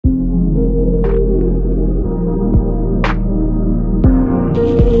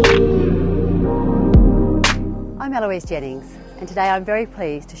Eloise Jennings, and today I'm very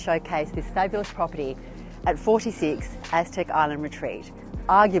pleased to showcase this fabulous property at 46 Aztec Island Retreat,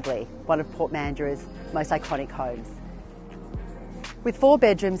 arguably one of Port Mandurah's most iconic homes. With 4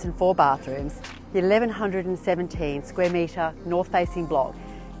 bedrooms and 4 bathrooms, the 1117 square metre north-facing block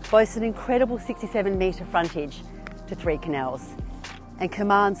boasts an incredible 67 metre frontage to 3 canals and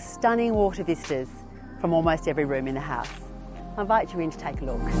commands stunning water vistas from almost every room in the house. I invite you in to take a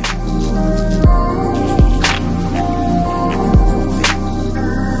look.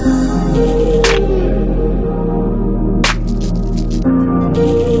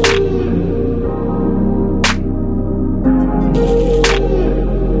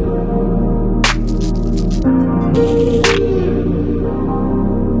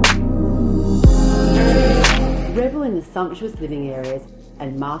 Revel in the sumptuous living areas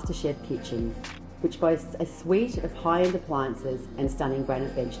and master chef kitchen, which boasts a suite of high-end appliances and stunning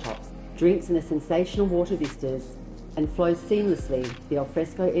granite bench tops, drinks in the sensational water vistas, and flows seamlessly to the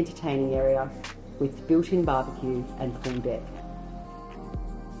alfresco entertaining area with built-in barbecue and pool deck.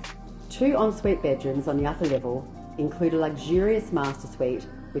 2 ensuite bedrooms on the upper level include a luxurious master suite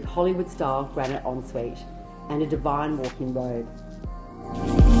with Hollywood-style granite ensuite and a divine walk-in robe.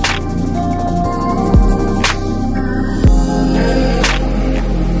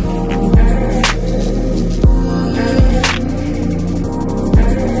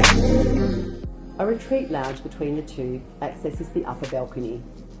 A retreat lounge between the two accesses the upper balcony.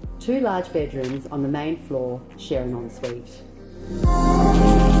 2 large bedrooms on the main floor share an ensuite.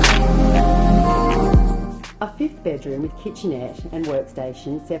 A 5th bedroom with kitchenette and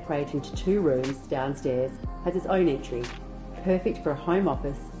workstation separated into 2 rooms downstairs has its own entry, perfect for a home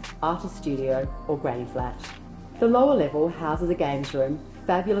office, artist studio or granny flat. The lower level houses a games room,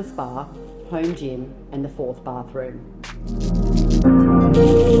 fabulous bar, home gym and the 4th bathroom.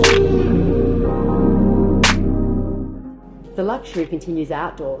 The luxury continues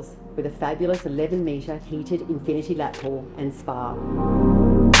outdoors with a fabulous 11 metre heated infinity lap pool and spa.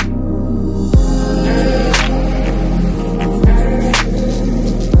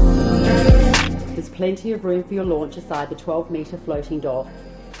 There's plenty of room for your launch aside the 12 metre floating dock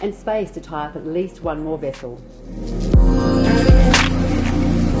and space to tie up at least 1 more vessel.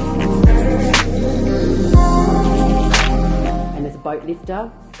 And there's a boat lifter,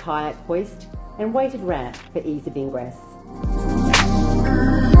 kayak hoist and weighted ramp for ease of ingress.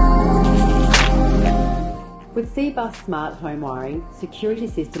 With C-Bus smart home wiring, security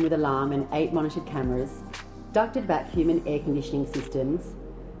system with alarm and 8 monitored cameras, ducted vacuum and air conditioning systems,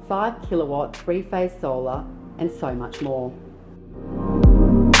 5 kilowatt 3-phase solar and so much more.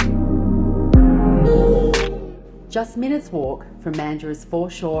 Just minutes walk from Mandurah's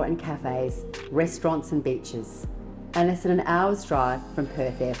foreshore and cafes, restaurants and beaches, and less than an hour's drive from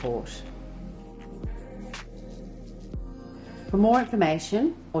Perth Airport. For more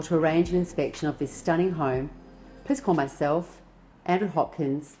information or to arrange an inspection of this stunning home, please call myself, Andrew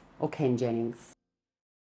Hopkins or Ken Jennings.